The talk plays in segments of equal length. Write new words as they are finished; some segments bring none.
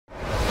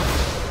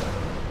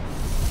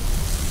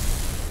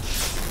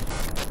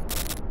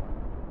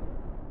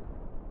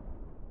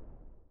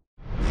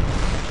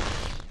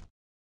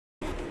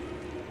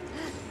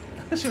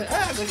She went,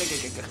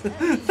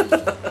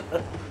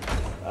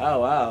 oh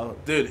wow,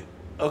 dude.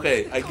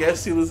 Okay, I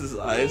guess he loses his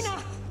eyes.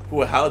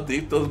 Well, how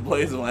deep those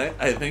blades went,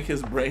 I think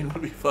his brain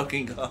would be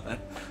fucking gone.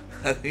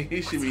 I think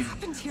he should be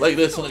like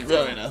this on the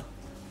ground right now.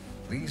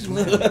 These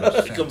men were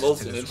sent to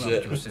Convulsing and disrupt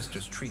shit. your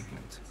sister's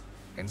treatment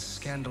and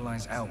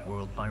scandalize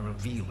Outworld by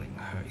revealing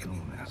her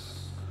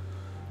illness.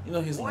 You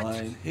know he's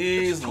lying.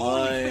 He's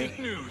lying. Fake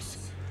news.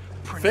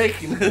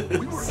 Fake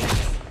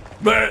news.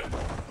 But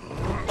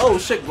oh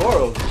shit,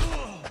 Goro.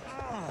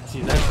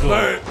 See, that's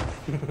good.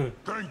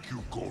 Thank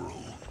you, Goro.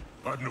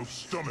 I've no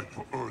stomach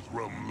for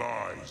Earthrealm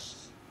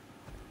lies.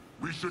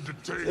 We should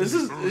detain This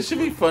is. It should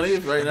be funny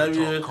if right now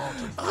you're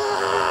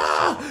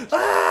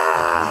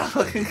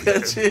fucking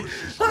catch it.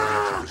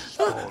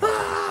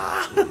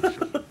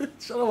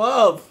 Shut him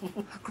up.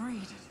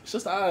 Agreed. It's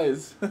just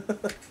eyes.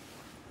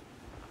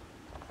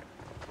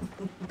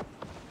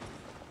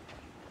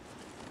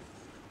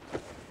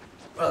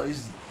 Oh,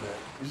 he's dead.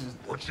 He's just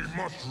dead. But she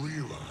must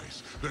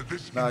realize that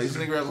this He's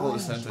gonna grab hold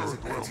of proves Seto.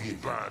 Earthrealm's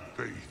bad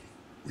faith.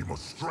 We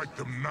must strike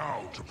them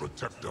now to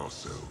protect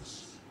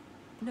ourselves.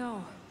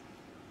 No.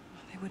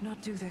 They would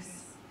not do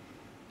this.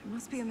 There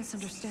must be a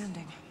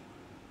misunderstanding.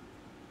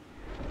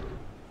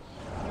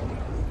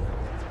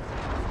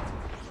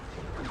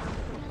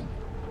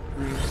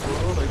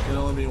 There can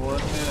only be one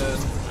man.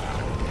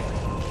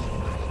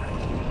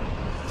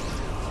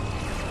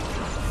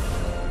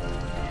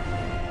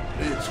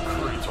 It's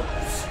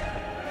Kratos.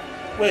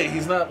 Wait,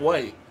 he's not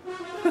white.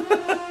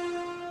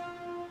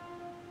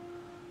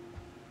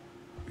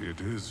 It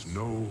is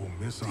no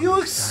misunderstanding. He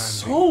looks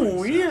so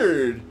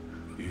weird.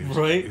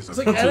 Right? It's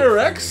like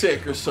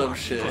anorexic or some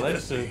shit.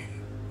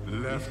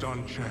 Left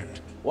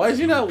unchecked. Why is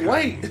he not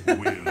white?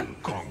 Will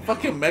conquer.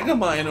 Fucking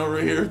Megamind over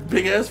here.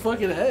 Big ass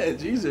fucking head.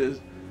 Jesus.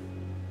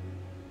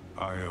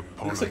 I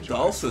apologize Looks like for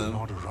Dawson.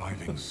 not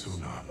arriving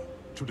sooner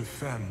to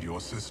defend your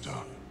sister.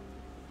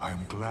 I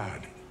am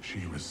glad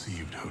she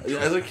received her Yeah,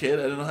 as a treatment. kid,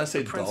 I didn't know how to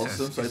say princess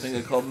Dawson, so I is think I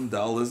safe. called him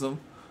Dawlism.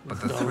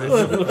 But the threat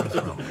of the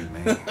throne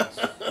remains.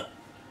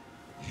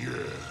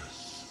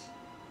 Yes.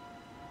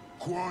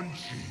 Quan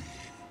Chi,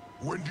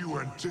 when do you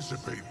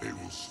anticipate they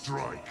will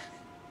strike?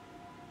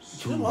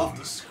 Get him off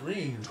the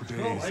screen.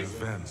 Today's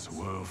events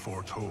were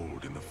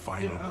foretold in the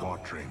final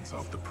quatrains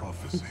of the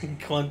prophecy.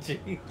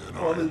 Clunky.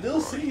 Well, the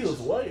DLC he was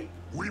white.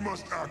 We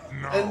must act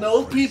now. And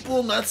those princess.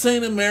 people, not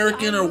saying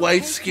American or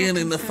white skin,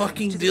 in the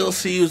fucking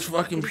DLC was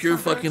fucking pure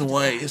fucking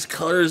white. His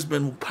color has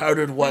been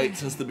powdered white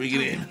since the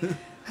beginning.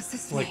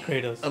 Assist Like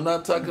me. Kratos. I'm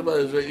not talking about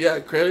his race. Yeah,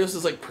 Kratos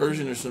is like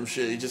Persian or some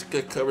shit. He just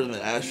got covered in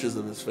the ashes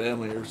of his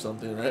family or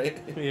something, right?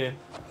 Yeah.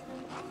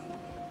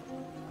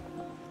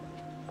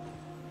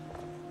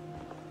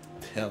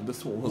 Damn,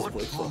 this one was What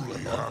way truly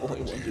fucking happened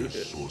only to one you, dude.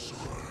 sorcerer?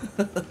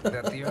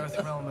 That the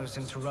Earthrealmers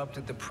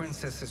interrupted the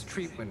princess's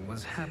treatment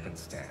was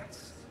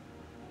happenstance.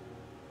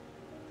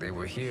 They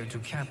were here to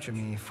capture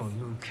me for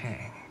Liu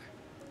Kang.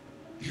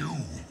 You?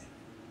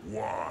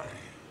 Why?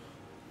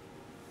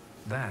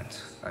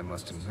 That I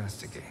must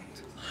investigate.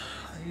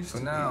 For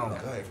now,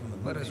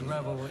 let us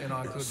revel in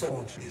our good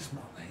fortune.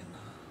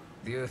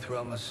 The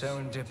Earthrealm's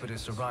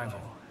serendipitous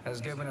arrival has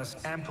given us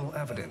ample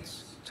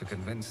evidence to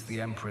convince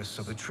the Empress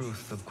of the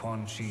truth of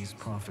Quan Chi's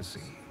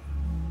prophecy.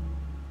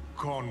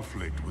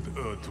 Conflict with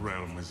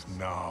Earthrealm is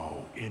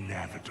now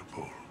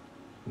inevitable.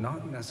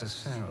 Not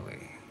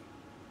necessarily.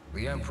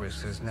 The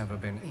Empress has never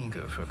been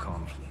eager for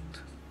conflict.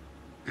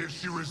 If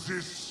she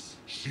resists,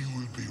 she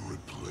will be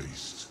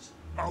replaced.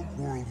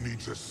 Outworld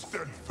needs a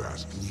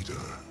steadfast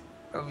leader.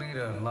 A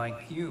leader like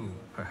you,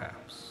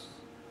 perhaps.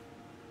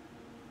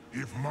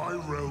 If my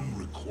realm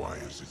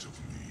requires it of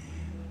me,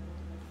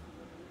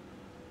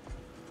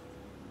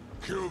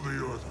 kill the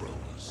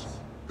Earthrealmers.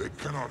 They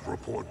cannot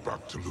report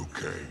back to Liu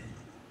Kang.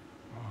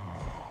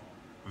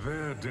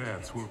 Their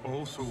deaths will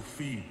also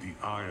feed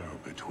the ire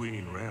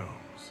between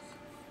realms.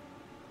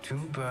 Two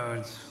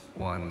birds,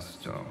 one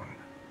stone.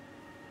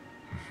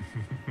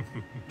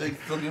 They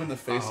still give him the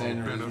face Our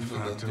aneurysm to the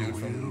benefactor dude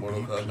from will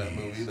Mortal be Kombat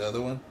movie, pleased. the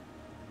other one.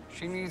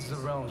 She needs the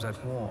realms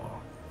at war,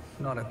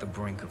 not at the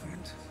brink of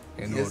it,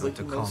 in He has order like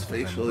to the most conquer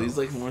them facial. He's both.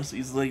 like more.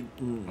 He's like,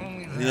 Only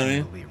you know what I then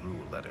mean? will we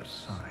rule at her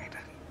side.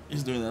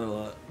 He's doing that a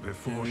lot.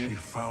 Before she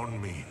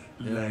found me,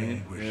 You know what I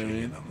mean?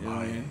 languishing in the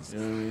mines, You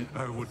know what I mean?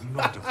 I would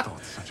not have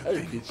thought such a I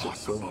thing repeat shit so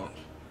possible. much.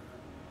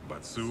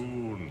 But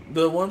soon,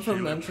 The one from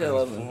she'll MK11.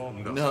 transform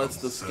You know, it's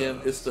the skin.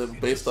 It's the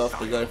based off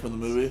the guy from the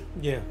movie.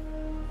 Yeah.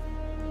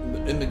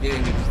 In the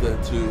game, he does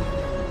that too.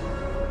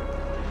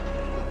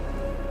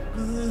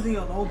 Is he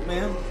an old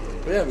man?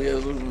 But yeah, we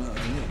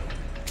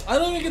have. I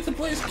don't even get to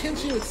play as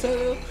Kenshi with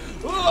Seto.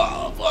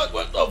 Oh fuck!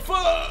 What the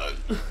fuck?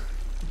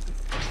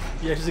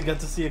 You actually got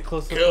to see a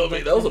close up. Kill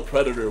me! That was a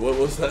predator. What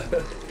was that?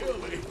 Kill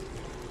me!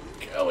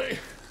 Kill me!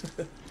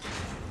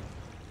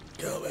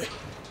 Kill me!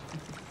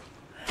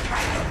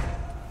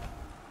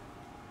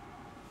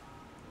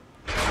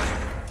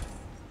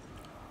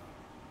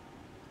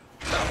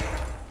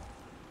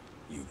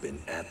 You've been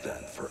at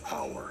that for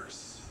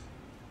hours.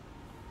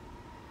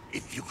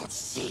 If you could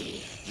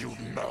see, you'd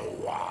know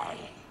why.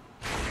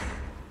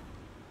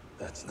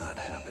 That's not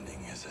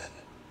happening, is it?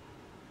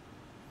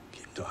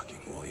 Keep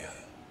talking, will ya?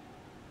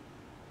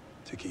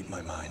 To keep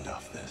my mind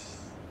off this.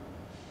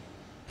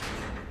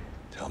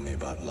 Tell me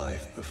about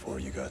life before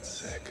you got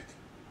sick.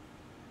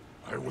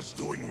 I was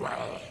doing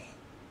well,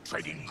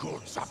 trading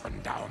goods up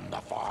and down the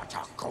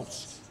Varta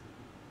coast.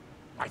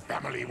 My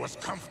family was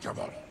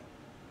comfortable,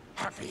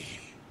 happy.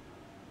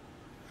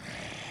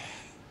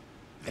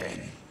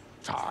 Then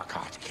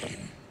Tarkat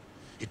came.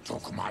 It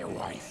took my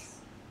wife,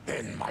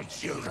 then my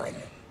children.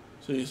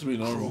 So it used to be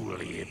normal.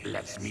 Truly, it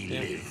lets me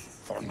live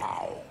for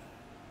now.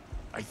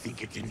 I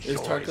think it enjoys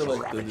Is Tarka like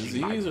the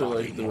ravaging my disease or like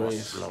body the more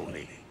race?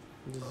 slowly.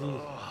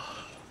 Disease.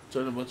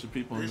 Turned a bunch of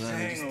people in there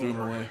and just threw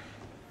them away.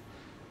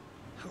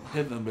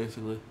 Hit them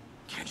basically.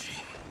 Kenji.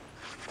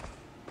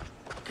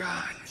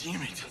 God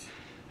damn it.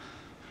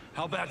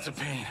 How bad's the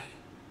pain?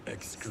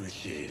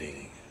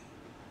 Excruciating.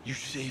 You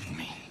saved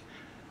me.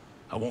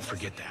 I won't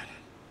forget that.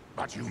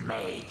 But you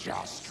may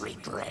just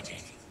regret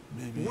it.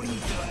 Maybe. What are you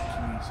doing?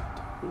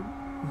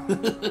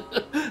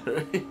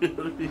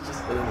 What if he just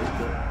said it like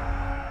that?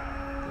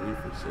 Are you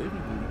for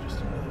saving me?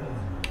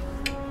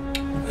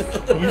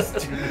 You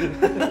stupid.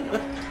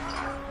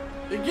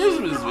 It gives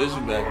him his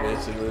vision back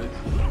basically.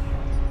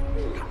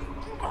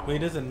 But he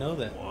doesn't know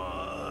that.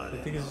 I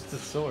think it's just a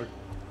sword.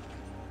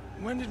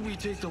 When did we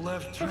take the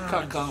left turn?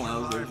 Kong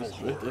Lao was there,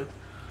 just right there.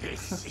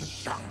 This is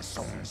Shang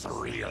Tsung's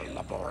real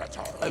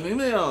laboratory. I think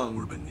they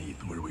We're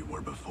beneath where we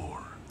were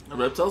before.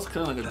 Reptile's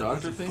kind of like a That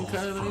was doctor a thing, false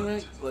kind of thing,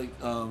 right? front.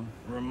 Like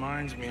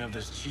Reminds me of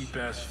this cheap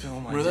ass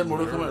film. remember that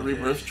Mortal Kombat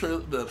Rebirth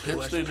trailer, the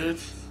pitch they did,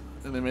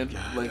 and they made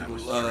like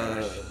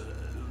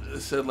it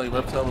said like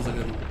Reptile was like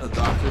a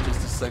doctor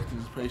just dissecting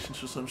his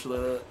patients or some shit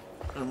like that.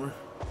 Remember?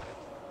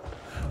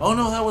 Oh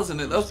no, that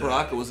wasn't it. That was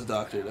Baraka was a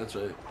doctor. That's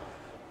right.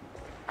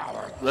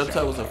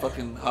 Reptile was a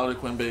fucking Harley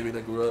Quinn baby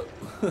that grew up.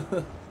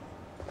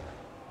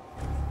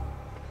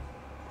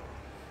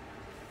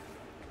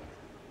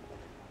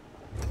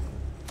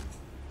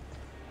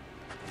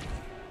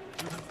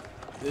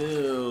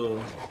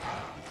 Ew.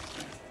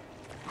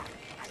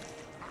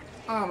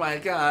 Oh my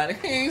god,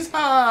 he's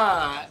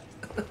hot!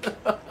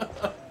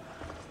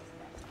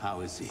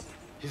 How is he?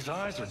 His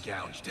eyes are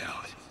gouged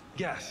out.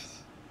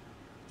 Guess.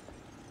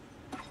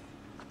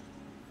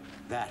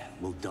 That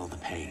will dull the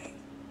pain.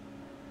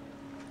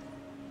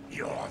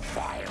 You're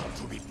vile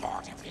to be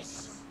part of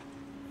this.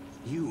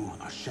 You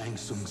are Shang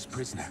Tsung's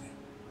prisoner.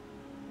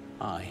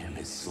 I am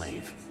his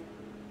slave.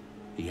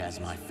 He has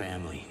my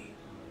family.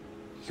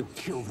 He'll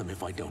kill them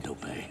if I don't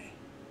obey.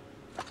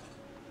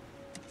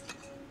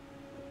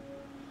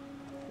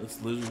 That's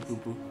lizard poo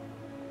poo.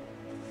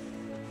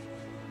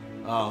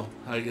 Oh,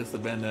 I guess the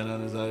bandana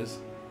on his eyes.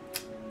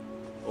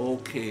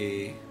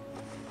 Okay.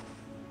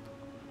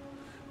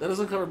 That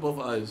doesn't cover both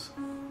eyes.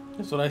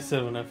 That's what I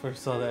said when I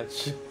first saw that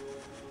shit.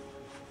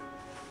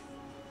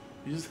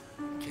 You just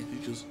can't you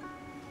just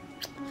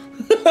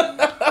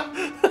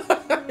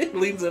he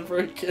leans in for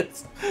a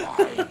kiss.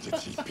 Why did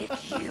he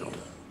pick you?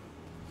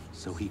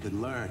 So he could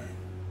learn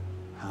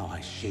how I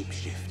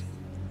shapeshift.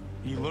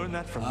 You learned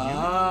that from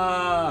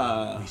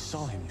Ah. We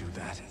saw him do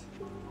that.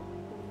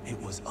 It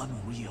was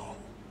unreal.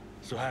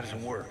 So how does it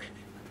work?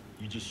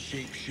 You just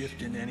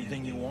shape-shift into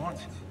anything you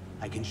want?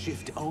 I can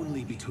shift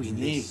only between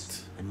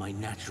this and my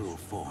natural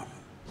form.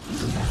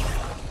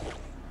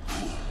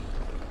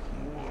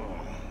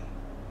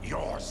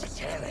 You're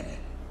Zateran.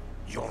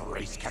 Your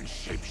race can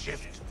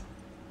shapeshift.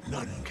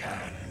 None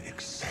can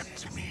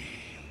except me.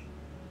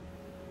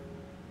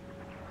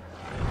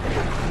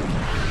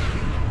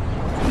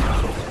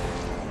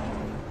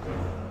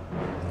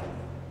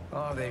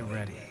 Are they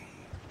ready?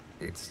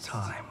 It's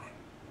time.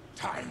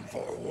 Time for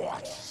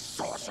what,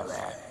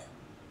 sorcerer?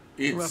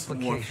 It's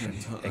Replication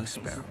morphin' time.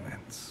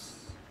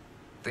 experiments.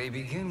 They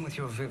begin with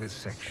your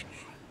vivisection.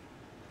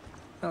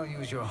 I'll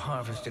use your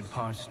harvested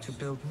parts to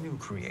build new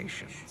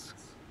creations.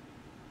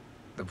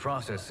 The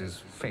process is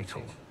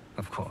fatal,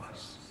 of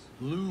course.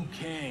 Liu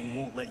Kang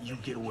won't let you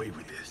get away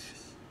with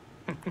this.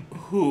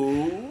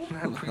 Who?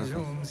 That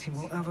presumes he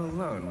will ever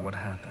learn what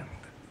happened.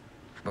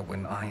 But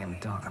when I am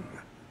done,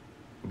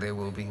 there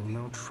will be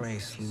no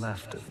trace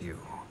left of you.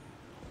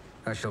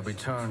 I shall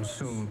return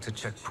soon to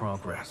check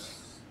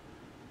progress.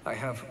 I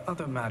have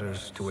other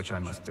matters to which I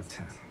must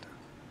attend.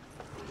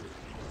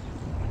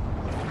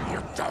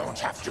 You don't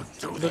have to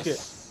do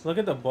this. Look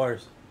at the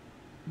bars.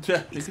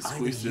 Yeah, you can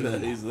squeeze through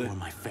that easily. Or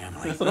my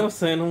family. That's what I was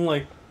saying. I'm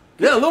like,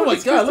 Yeah, oh my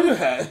god, look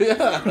at that.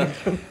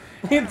 Yeah.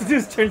 he had to do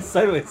is turn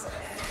sideways.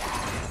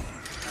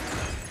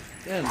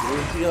 Damn,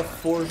 dude, he got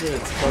 4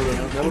 hits. Probably,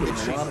 that would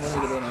have been a lot of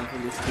money to run on for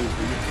this dude.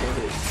 He got 4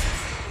 hits.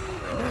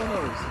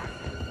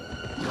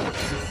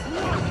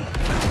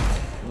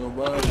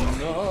 Nobody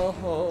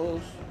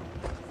knows.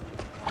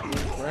 You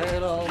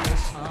ran all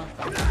this time.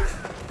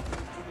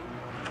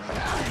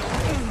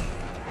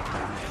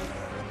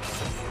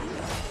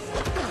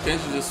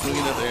 Can't you just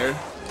swinging at the air?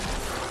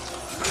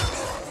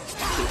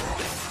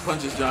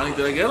 Punches Johnny.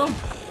 Did I get him?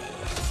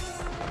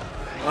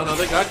 Oh no,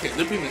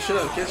 they're beating the shit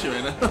out of Kenshi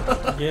right now.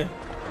 Yeah.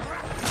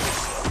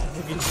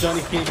 Look at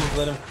Johnny Cage just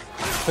let him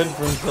fend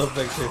for himself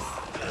back there.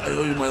 I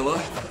owe you my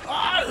life.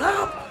 Ah,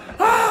 help!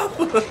 Help!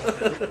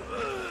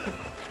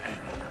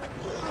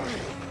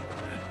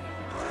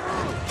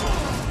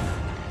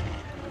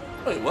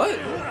 Wait, what?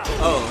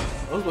 Oh,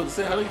 I was about to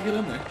say, how did you get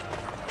in there?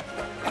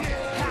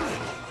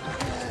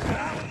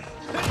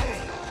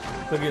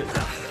 Look at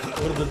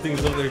one of the things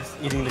over there is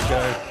eating the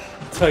guy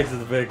tied to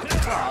the bed. Oh,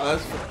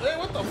 that's, hey,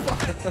 what the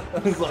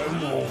fuck? It's like,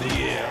 oh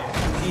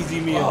yeah, easy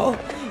meal. Oh,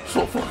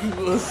 so fucking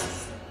good.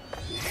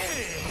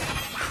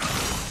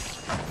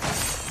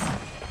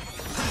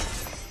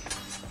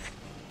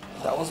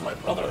 That was my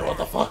brother, what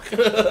the fuck?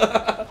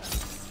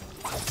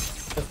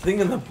 The thing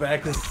in the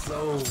back is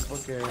so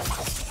fucking...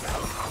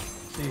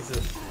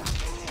 Jesus.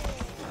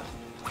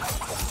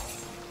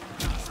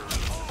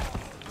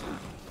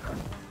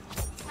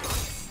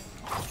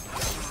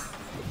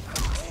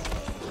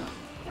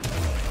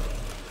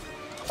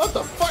 What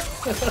the fuck?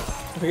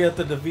 We have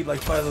to defeat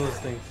like 5 of those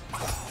things.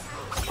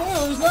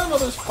 Oh, there's none of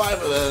there's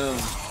 5 of them.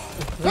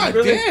 God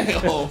Really?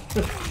 damn! You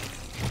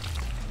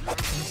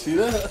see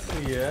that?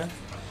 Yeah.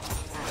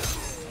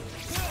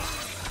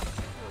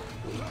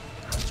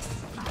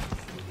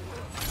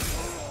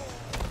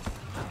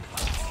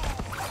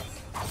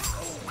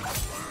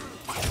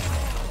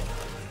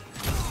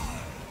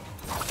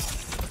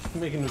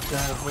 Making a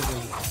giant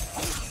fucking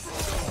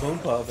bone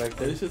pile back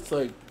there. This shit's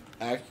like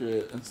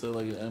accurate instead of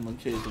like an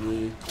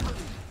MK3.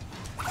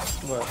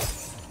 What?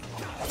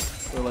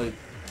 Or like,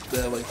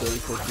 they have like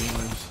 34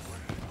 femurs.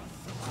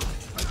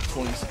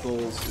 20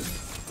 skulls.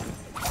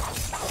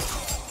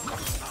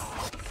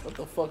 What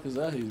the fuck is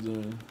that he's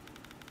doing?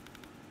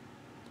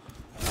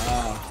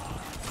 Ah.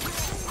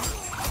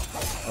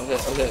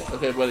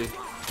 Okay, buddy.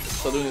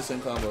 Stop doing the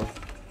same combo.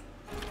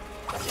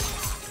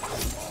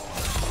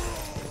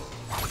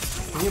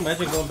 Can you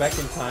imagine going back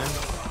in time?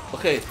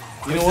 Okay,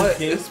 you know what?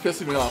 It's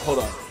pissing me off. Hold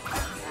on.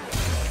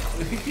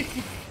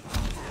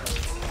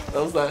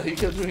 That was that. He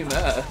kept doing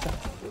that.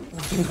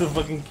 The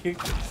fucking kick.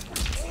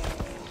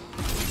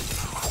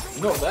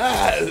 No,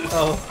 that.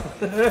 Oh.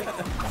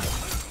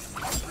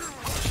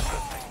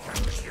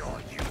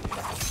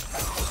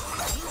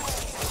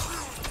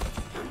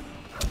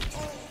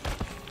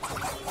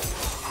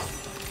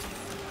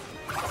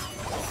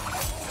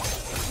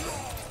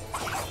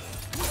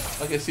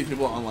 I can see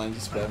people online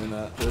just spamming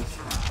that. This.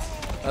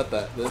 Not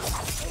that. This.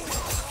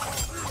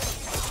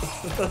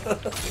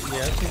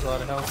 Yeah, it takes a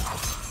lot of help.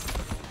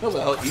 Knows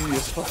how easy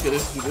as fuck it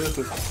is to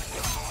do.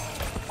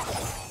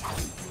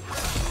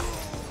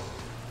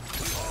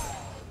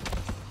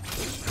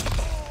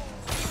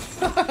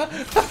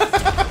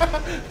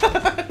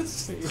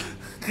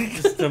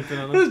 Just jumping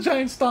on This him.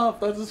 giant stomp.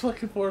 That's his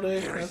fucking 4-day.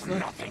 There is That's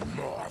nothing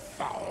more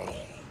foul.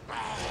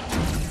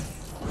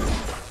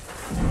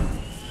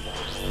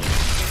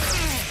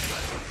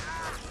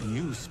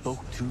 You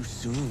spoke too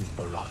soon,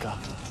 Baraka.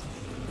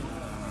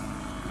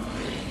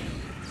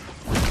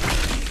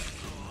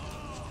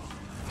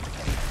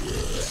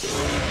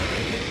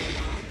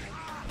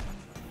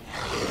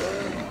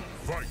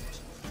 Fight.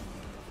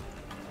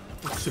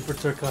 Super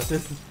Turcotte.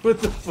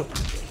 What the fuck?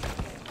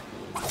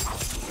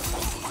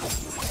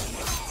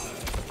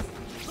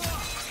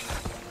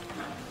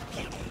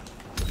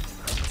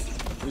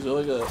 Is there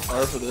like a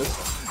R for this?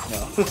 No.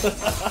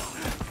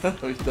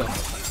 He's done.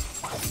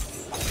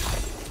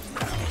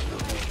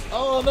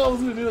 Oh no, I was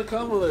gonna do the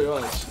combo there,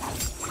 watch.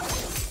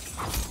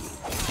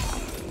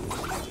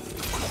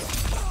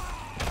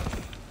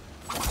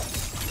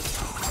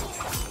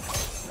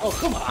 Oh,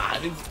 come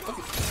on, dude.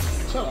 Fucking,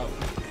 shut up.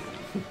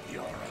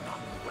 You're an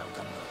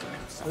unwelcome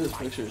glimpse of This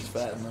picture is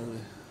fat and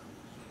ugly.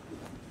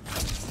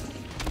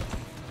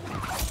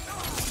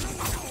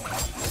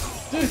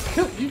 Dude,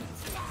 kill you.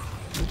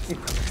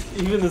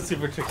 Even the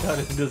Super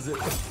Turcotte does it.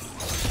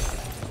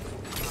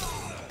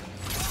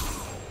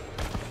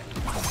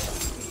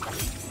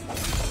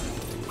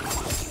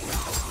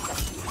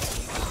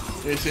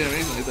 You see what I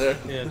mean? Right there.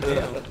 Yeah,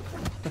 damn.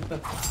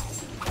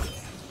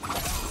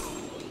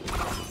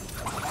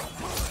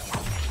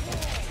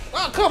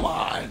 Oh, come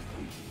on!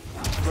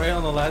 Right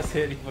on the last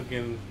hit, he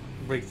fucking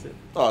breaks it.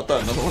 Oh, I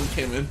thought another one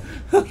came in.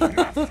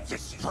 enough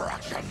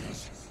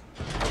distractions.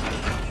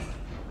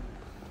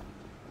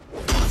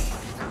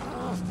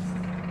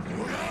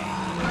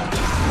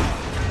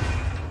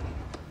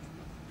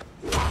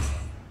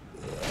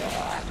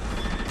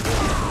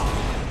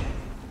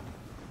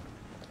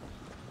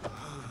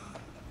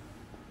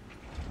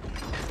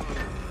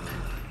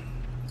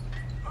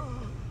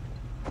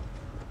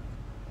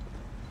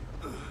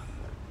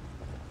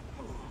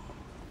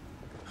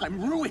 I'm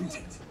ruined.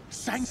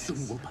 Shang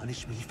Tsung will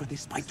punish me for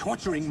this by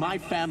torturing my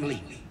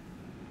family.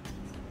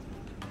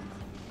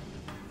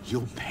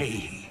 You'll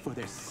pay for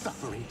their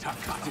suffering,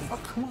 Tarkatan. Oh,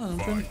 come on, I'm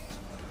trying.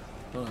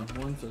 Hold on,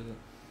 1 second.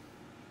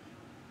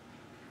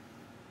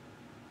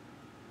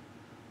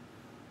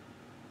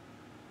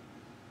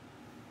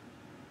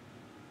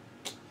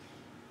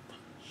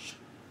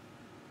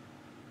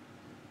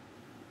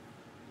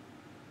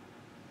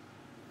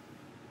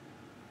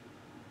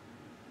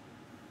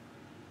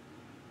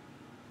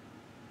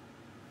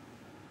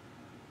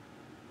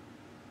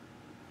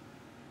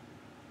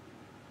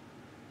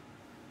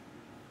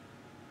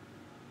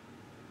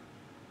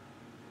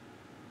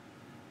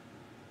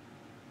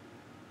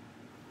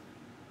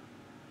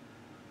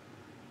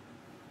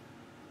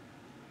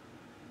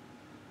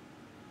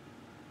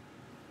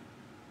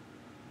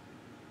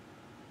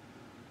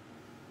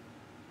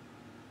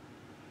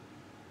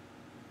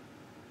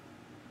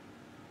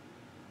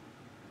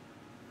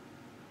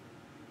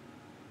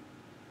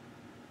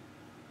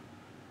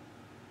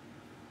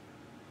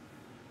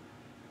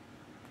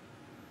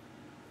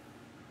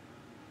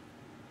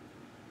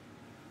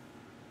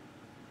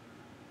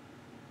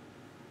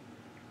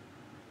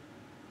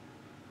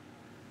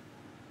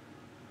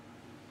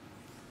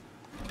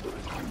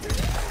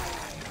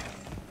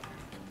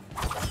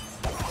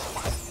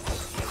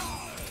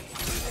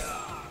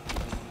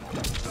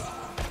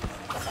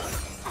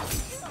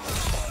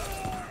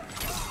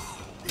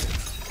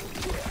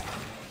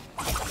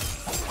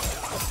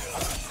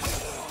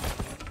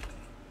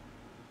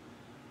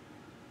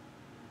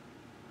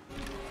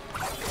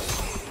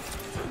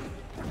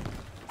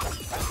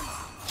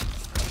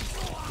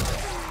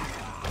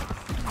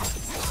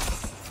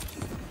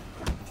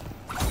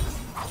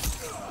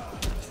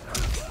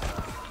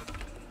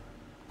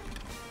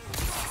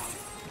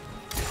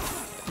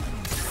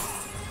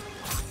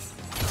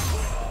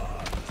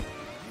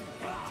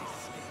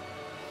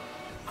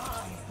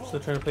 Still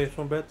trying to play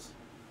phone bets?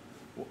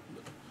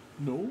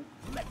 No.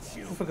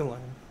 I'm fucking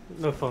lying.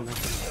 No phone then.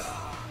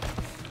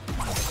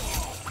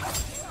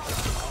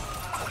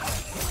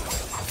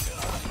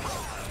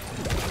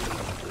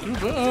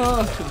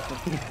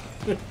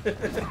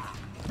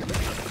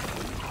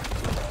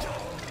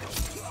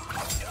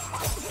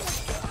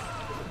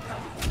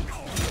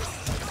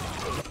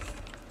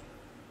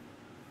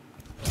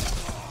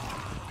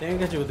 Dang,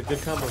 got you with a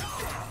good combo.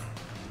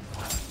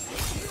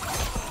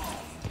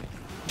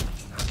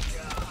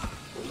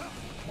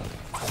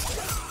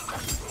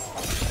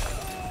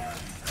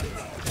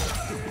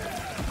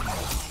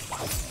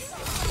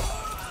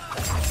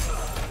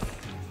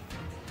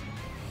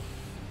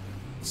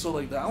 So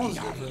like that one's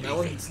different. That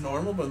one's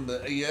normal, but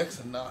the EX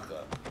and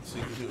knockup, so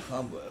you can do a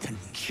combo. Then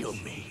kill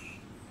me.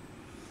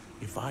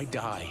 If I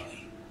die,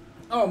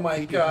 Oh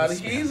my god,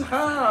 he's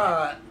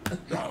hot!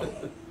 No,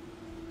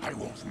 I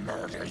won't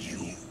murder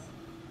you.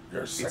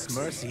 You're it's sexy.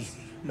 mercy,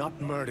 not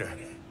murder.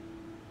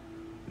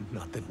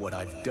 Not that what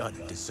I've done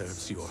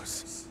deserves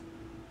yours.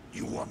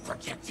 You were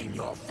protecting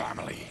your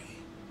family.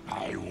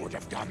 I would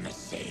have done the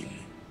same.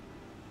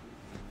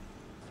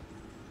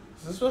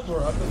 Is this what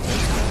we're up to?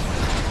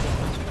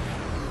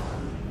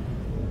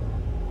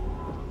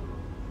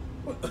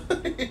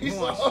 He's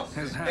What so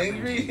has happened?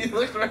 angry. He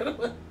looked right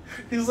away.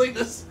 He's like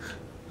this.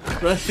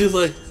 Right? He's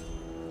like,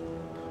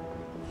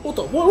 what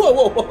the? Whoa, whoa,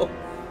 whoa, whoa.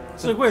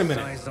 It's like, wait a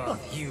minute. Eyes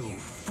off you,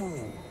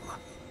 fool.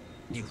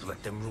 You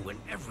let them ruin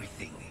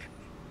everything.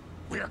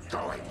 We're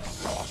going,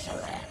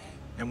 sorcerer.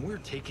 And we're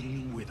taking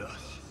you with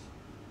us.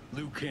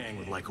 Liu Kang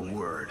would like a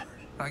word.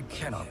 I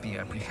cannot be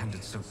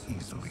apprehended so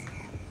easily.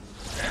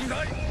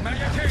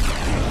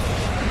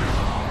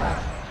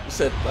 He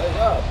said, back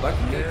up, back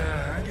up.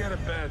 Yeah, I got a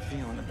bad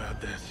feeling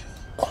about this.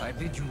 I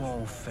bid you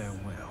all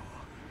farewell.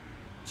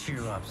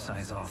 Cheer up,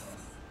 Sizoth.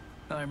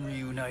 I'm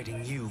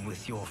reuniting you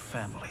with your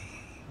family.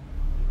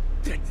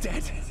 They're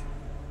dead?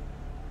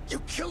 You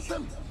killed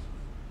them?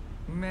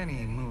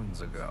 Many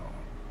moons ago.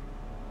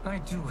 I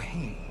do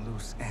hate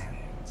loose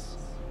ends.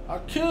 I'll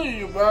kill you,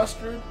 you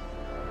bastard.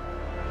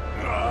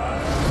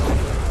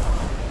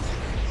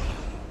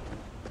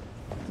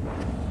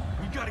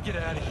 We gotta get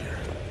out of here.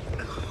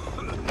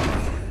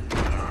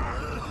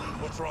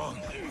 What's wrong?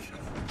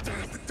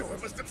 The door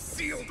must have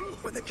sealed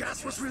when the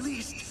gas was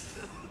released.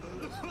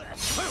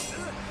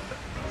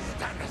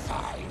 Stand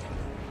aside.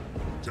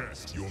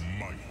 Test your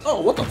might.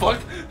 Oh, what the fuck?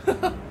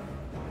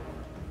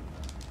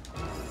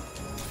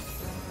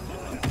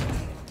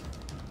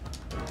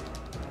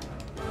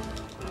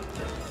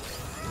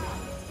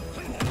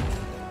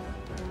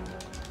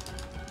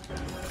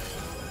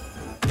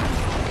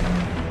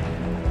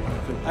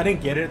 I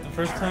didn't get it the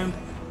first time,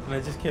 and I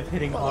just kept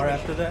hitting R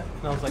after that,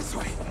 and I was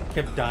like,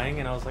 kept dying,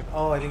 and I was like,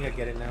 oh, I think I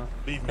get it now.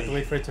 I have to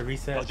wait for it to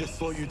reset. I'll just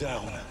slow you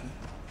down.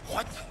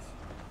 What?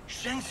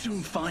 Shang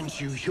Tsung finds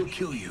you, he'll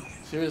kill you.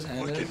 See his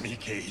hand Look is? at me,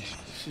 Cage.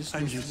 She's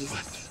I'm just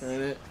useless.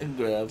 turn it and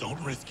grab.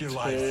 Don't risk your Turn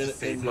life to it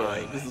save and grab.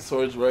 mine. Because the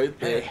sword's right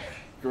there.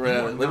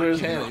 Grab it. Look at his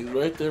hand. He's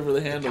right there for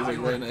the handles. Like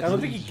right next I don't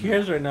to think him. he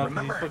cares right now because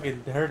Remember? he's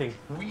fucking hurting.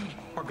 We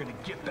are gonna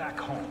get back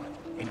home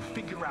and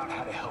figure out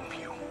how to help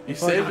you. He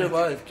saved your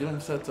life. Give him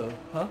Seto.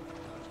 Huh?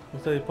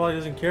 So he probably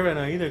doesn't care right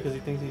now either because he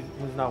thinks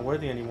he's not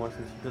worthy anymore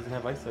since he doesn't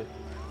have eyesight.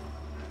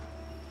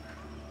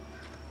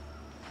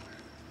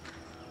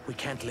 We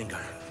can't linger.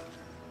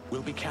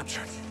 We'll be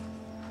captured.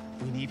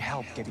 We need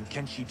help getting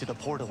Kenshi to the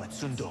portal at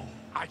Sundo.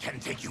 I can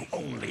take you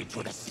only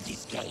to the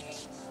city's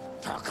gate.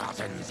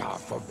 Forgottens are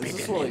Is forbidden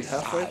this like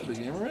halfway inside. through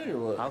the game already or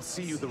what? I'll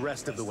see you the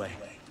rest of the way.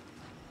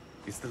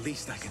 It's the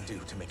least I can do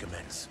to make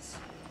amends.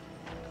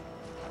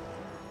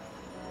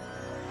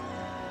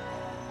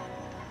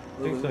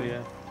 I think so,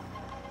 yeah.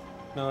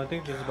 No, I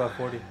think this is about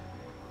 40.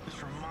 This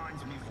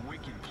reminds me of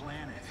Wicked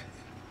Planet.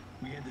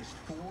 We had this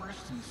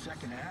forest in the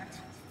second act.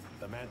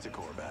 The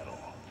Manticore battle.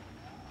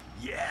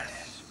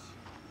 Yes!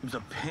 It was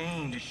a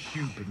pain to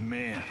shoot, but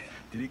man,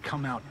 did it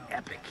come out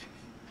epic.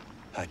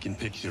 I can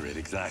picture it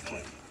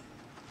exactly.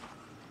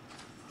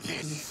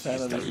 This Kind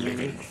is of the this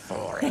living movie.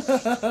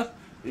 forest.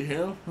 You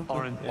hear him?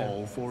 Aren't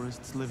all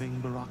forests living,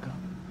 Baraka?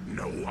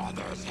 No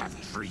others have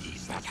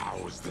trees that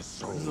house the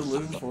souls This is a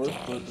of living the forest,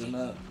 dead. but they're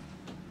not.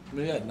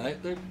 Maybe at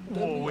night they're.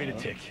 Whoa, wait a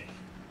tick.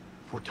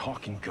 We're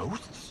talking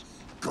ghosts?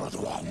 Good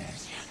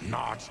ones,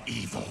 not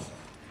evil.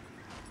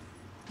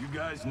 You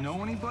guys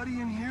know anybody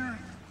in here?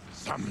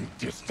 Some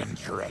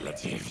distant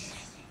relatives.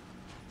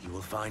 You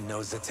will find no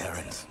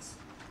Zaterans.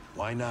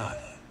 Why not?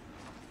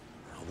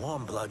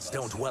 Warm bloods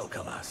don't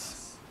welcome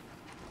us.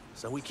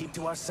 So we keep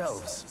to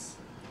ourselves,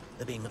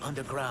 living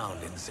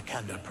underground in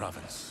Sikander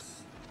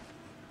province.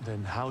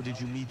 Then how did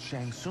you meet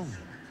Shang Tsung?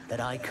 That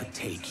I could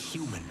take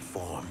human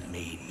form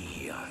made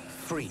me a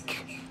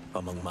freak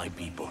among my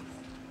people.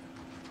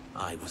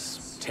 I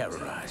was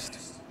terrorized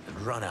and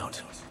run out,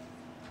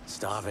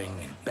 starving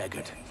and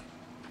beggared.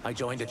 I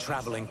joined a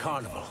traveling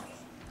carnival.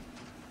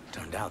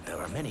 Turned out there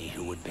are many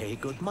who would pay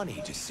good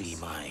money to see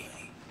my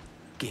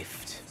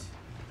gift.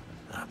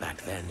 Back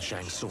then,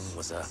 Shang Tsung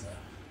was a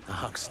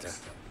huckster.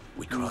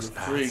 We He was crossed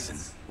a freak. paths and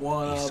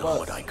One he of saw us.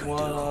 what I could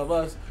One do. of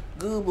us.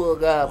 Google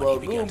When gobble,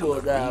 he began to Google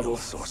learn gobble. real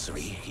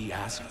sorcery, he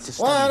asked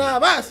to One study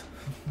of it. us.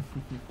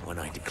 When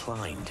I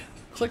declined,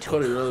 It's like he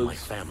Cody took Rhodes. my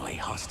family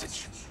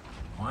hostage.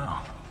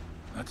 Well,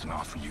 that's an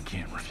offer you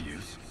can't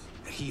refuse.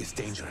 He is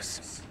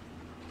dangerous,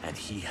 and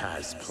he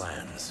has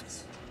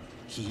plans.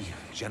 He,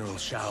 General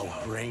Shao,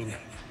 Rain,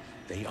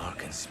 they are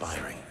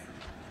conspiring.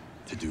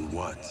 To do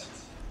what?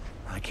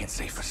 I can't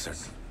say for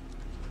certain.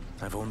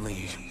 I've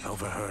only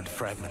overheard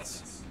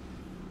fragments.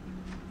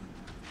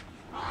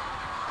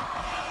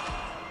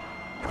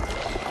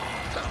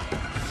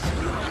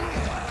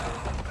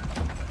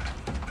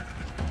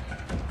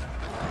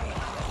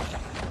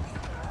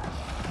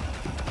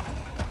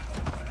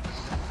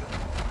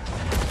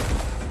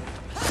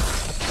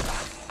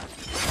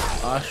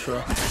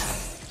 Ashra.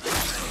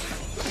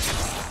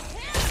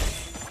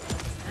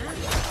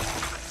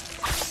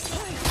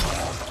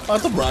 Oh,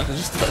 it's a Bronco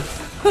just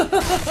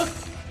died.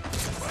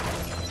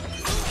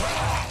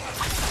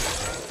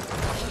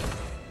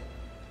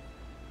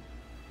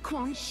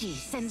 Quan Chi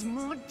sends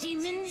more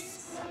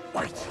demons?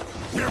 Wait,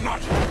 we're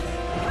not.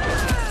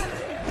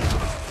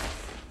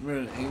 We're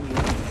an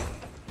angel.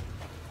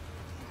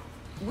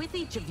 With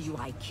each of you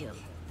I kill,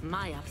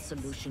 my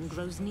absolution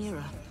grows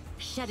nearer.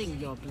 Shedding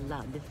your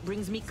blood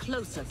brings me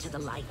closer to the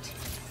light.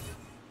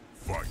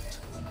 Fight.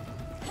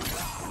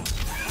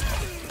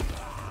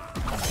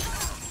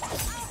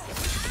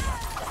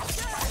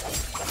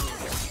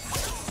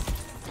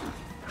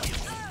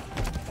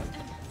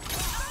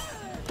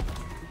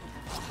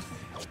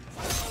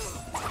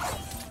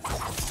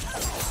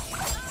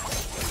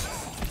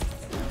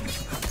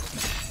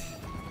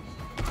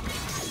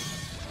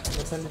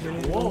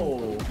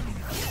 Whoa.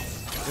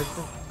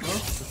 Victor? No?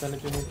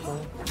 Percentage you need for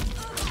it?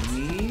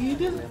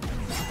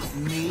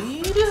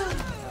 Need?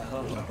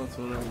 Oh, that's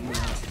what I need.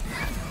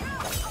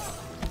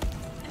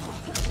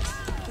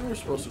 We were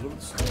supposed to go to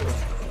the store.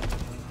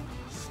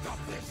 Stop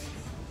this.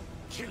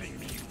 Killing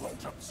me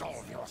won't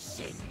absolve your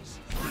sins.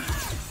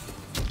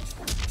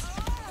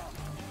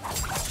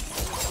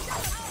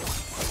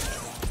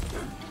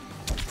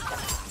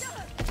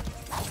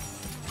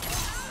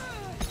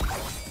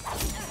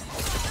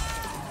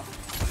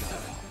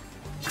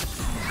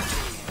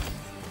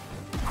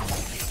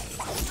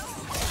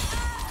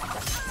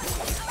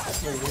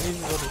 Wait, we need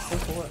to go to the store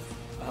for what?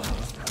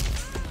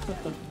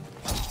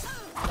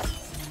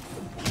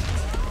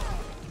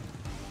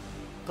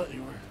 Thought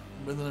you were.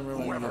 But then I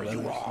remember Whoever you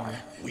you got are,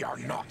 we are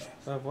not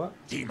What?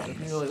 demons.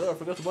 And you're like, oh, I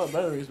forgot to buy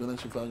batteries, but then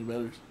she found your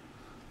batteries.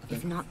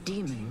 If not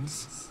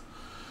demons,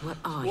 what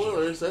are you?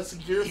 Spoilers, that's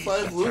Gear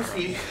 5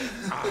 Luffy.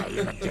 I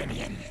am a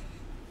Denian.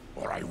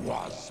 Or I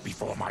was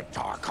before my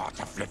Tarkat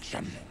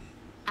affliction.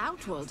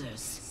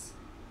 Outworlders.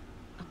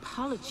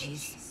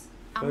 Apologies.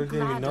 I I'm didn't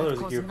even glad know there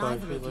I've was a Gear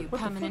caused 5. neither She was of you like, what the fuck?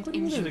 permanent What do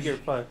you mean there's a injury. Gear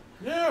 5?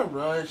 Yeah,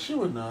 right, she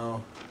would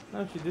know.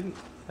 No, she didn't.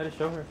 I had to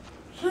show her.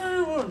 She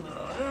would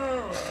know,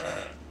 yeah,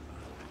 right.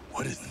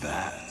 What is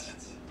that?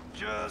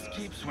 Just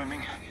keep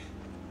swimming.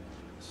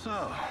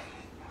 So,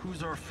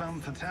 who's our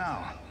femme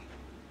fatale?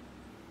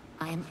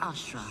 I am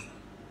Ashra,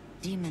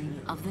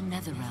 demon of the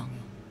Netherrealm.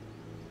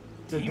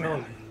 Good Demon?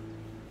 knowing.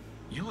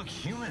 You look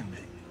human.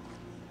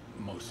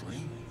 Mostly.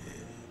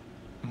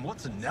 And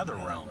what's a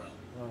Netherrealm?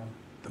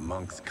 The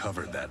monks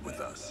covered that with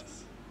us.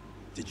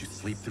 Did you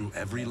sleep through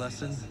every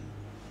lesson?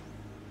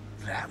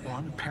 That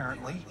one,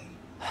 apparently.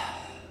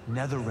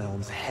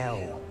 Netherrealm's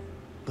hell,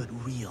 but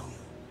real.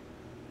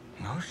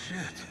 No shit.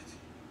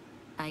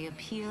 I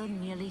appear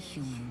nearly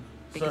human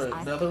because Sorry,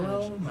 I've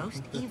Netherrealm? purged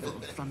most evil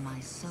from my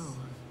soul.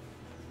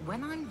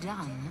 When I'm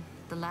done,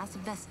 the last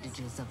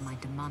vestiges of my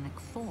demonic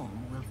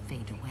form will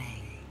fade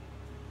away.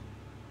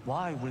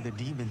 Why were the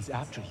demons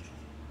after you?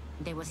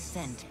 They were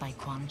sent by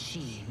Quan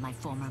Chi, my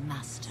former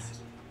master.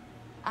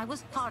 I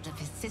was part of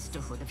his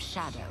Sisterhood of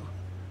Shadow.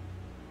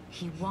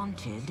 He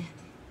wanted,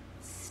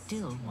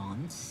 still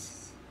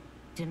wants,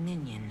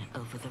 dominion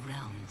over the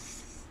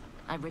realms.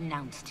 I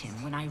renounced him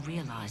when I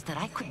realized that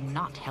I could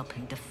not help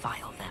him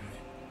defile them.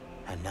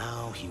 And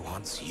now he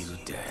wants you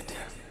dead.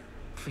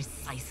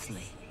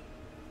 Precisely.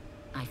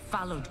 I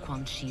followed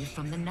Quan Chi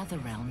from the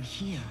Netherrealm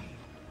here.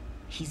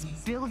 He's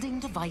building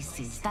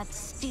devices that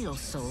steal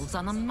souls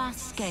on a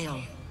mass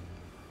scale.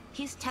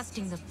 He's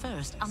testing the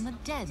first on the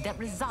dead that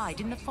reside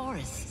in the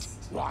forest.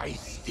 Why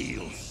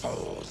steal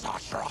souls,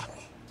 Ashra?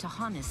 To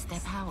harness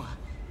their power.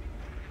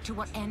 To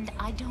what end,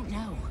 I don't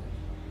know.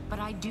 But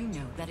I do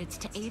know that it's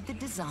to aid the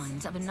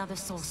designs of another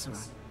sorcerer.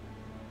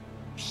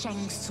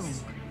 Shang Tsung.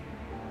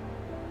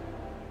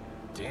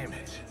 Damn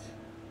it.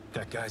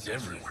 That guy's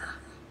everywhere.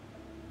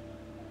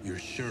 You're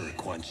sure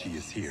Quan Chi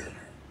is here?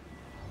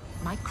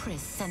 My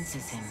Chris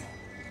senses him.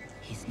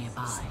 He's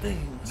nearby.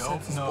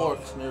 Nope, no.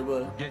 Sports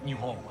nearby. Getting you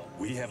home.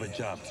 We have a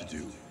job to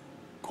do.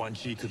 Quan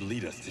Chi could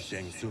lead us to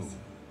Shang Tsung.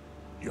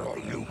 Your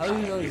Luke How do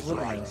you know he's is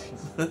living right.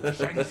 there?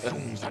 Shang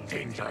Tsung's a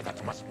danger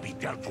that must be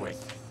dealt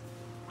with.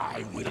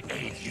 I will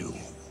aid you.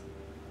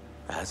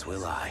 As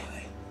will I.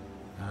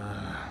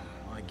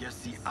 I guess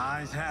the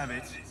eyes have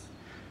it.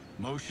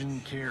 Motion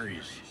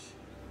carries.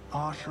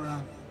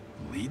 Ashra,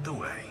 lead the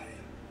way.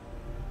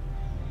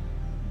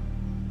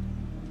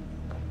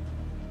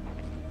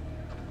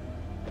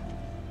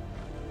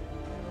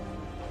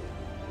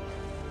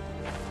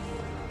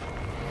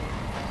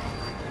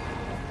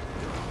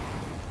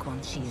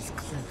 Chi is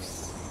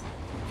close.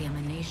 The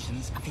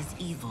emanations of his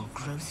evil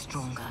grow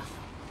stronger.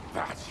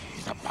 That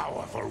is a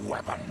powerful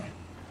weapon.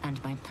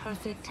 And my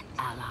perfect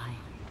ally.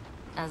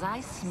 As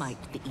I smite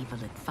the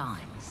evil it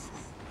finds,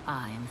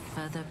 I am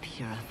further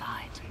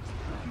purified.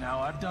 Now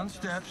I've done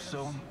steps,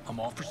 so I'm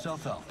all for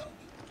self-help.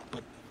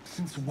 But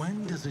since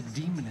when does a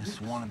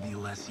demoness want to be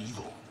less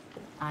evil?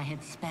 I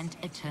had spent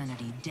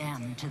eternity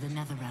damned to the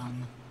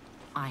Netherrealm.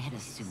 I had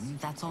assumed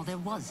that's all there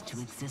was to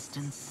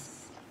existence.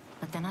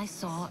 But then I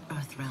saw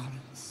Earthrealm,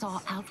 saw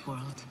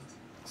Outworld,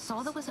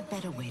 saw there was a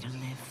better way to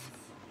live,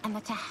 and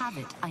that to have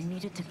it, I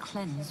needed to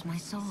cleanse my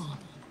soul.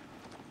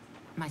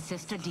 My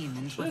sister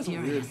demons were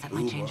furious at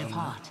my change of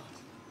heart.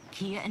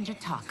 Kia and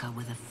Jataka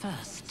were the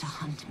first to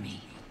hunt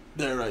me.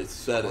 There, I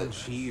said it.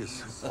 She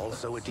is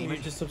also a You're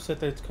demon. just upset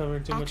that it's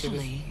covering too much of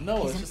Actually, it.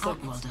 No, he's it's an just like-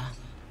 outworlder.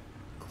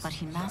 But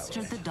he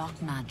mastered the dark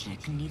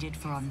magic needed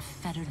for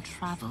unfettered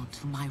travel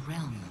to my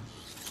realm.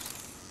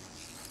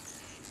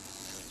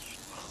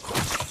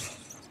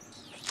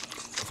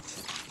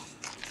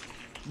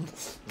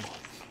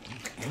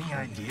 Any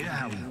idea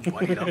how he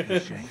whited up the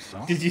shanks,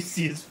 huh? Did you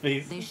see his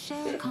face? They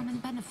share a common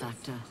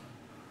benefactor.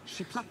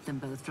 She plucked them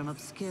both from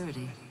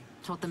obscurity,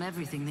 taught them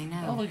everything they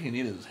I don't know. think he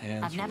needed his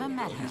hands. I've never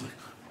met her,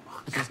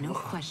 but there's no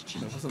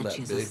question It wasn't that that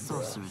she's big, a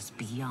bro. sorceress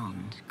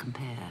beyond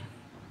compare.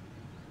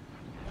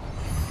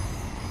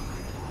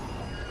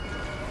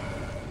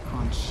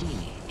 Quan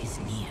Chi is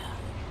near.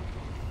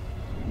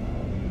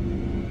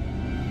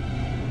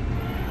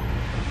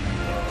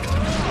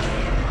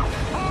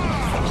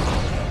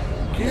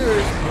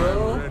 Gears,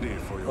 bro. Ready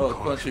for your Oh,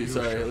 Crunchy,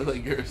 sorry. I look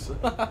like Gears.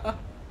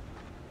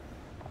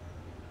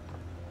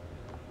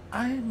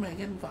 I'm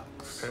Megan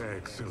Fox.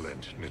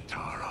 Excellent,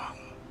 Nitara.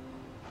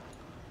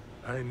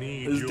 I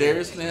need Is your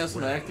Darius gonna have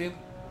some acting?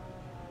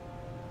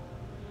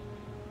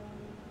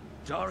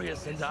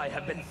 Darius and I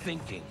have been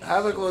thinking.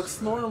 Havoc looks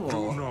Do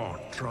normal.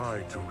 not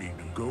try to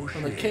renegotiate.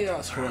 From the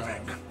Chaos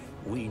Havoc. Realm.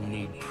 We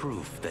need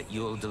proof that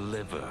you'll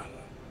deliver.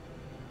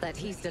 That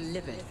he's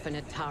delivered for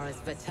Natara's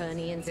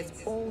Vaternians is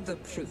all the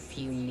proof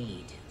you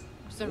need.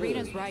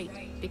 Serena's right.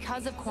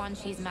 Because of Quan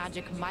Chi's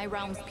magic, my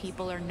realm's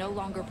people are no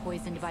longer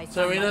poisoned by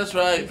Serena's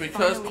right.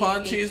 Because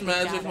Quan Chi's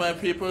magic, my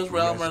people's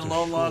realm are Rest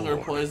no longer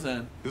assured,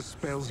 poisoned. The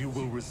spells you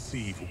will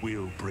receive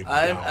will bring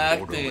I'm down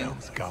acting.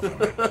 Borderlands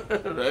government.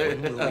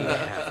 Right? We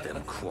have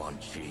them, Quan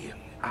Chi.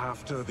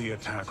 After the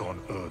attack on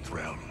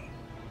Earthrealm,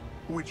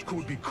 which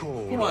could be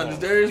called. Come on, off does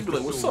Darius if be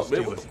like, the what's Soul up,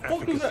 man? What the Stealer's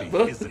fuck is that, efficacy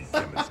bro? isn't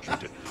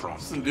demonstrated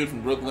promptly. Some dude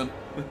from Brooklyn.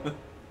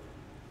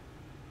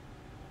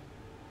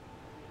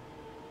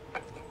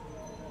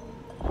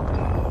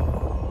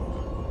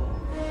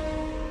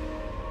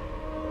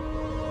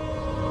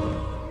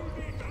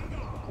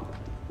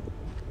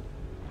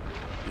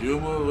 You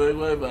move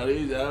my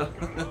body down.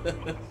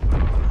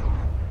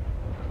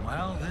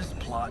 Well, this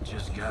plot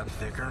just got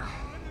thicker.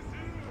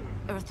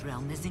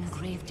 Earthrealm is in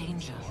grave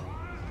danger.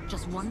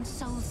 Just one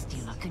soul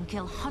stealer can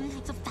kill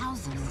hundreds of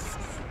thousands.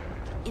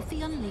 If he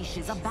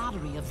unleashes a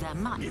battery of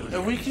them,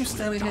 And we keep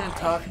standing here and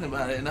talking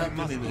about it and not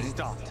doing anything.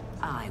 Stopped.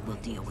 I will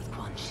deal with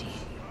Quan Chi.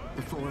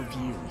 The four of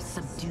you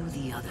subdue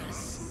the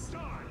others.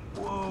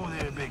 Whoa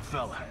there, big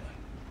fella.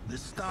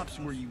 This stops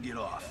where you get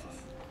off.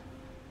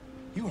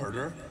 You heard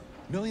her.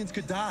 Millions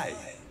could die.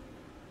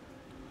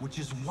 Which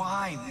is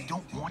why we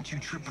don't want you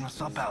tripping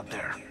us up out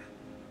there.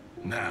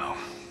 Now,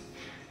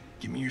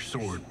 give me your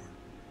sword.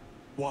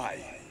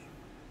 Why?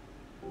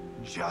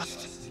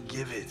 Just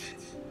give it.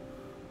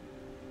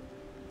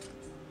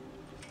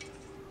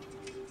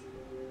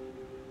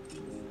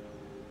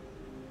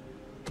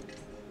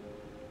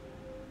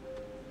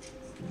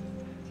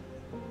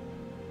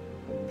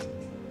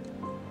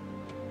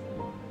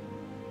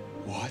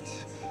 What?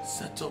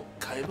 Seto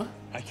kaiba?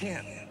 I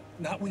can't.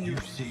 Not when you... You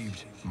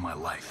saved my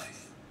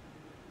life.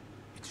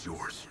 It's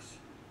yours.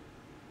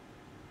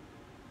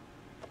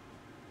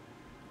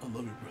 I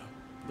love you,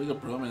 bro. Look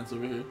at bromance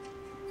over here.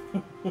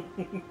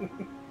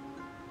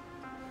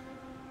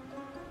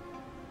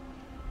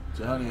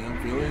 Johnny,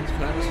 I'm feeling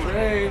kind of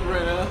strange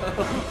right now.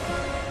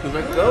 There's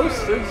a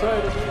ghost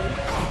inside of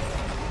me.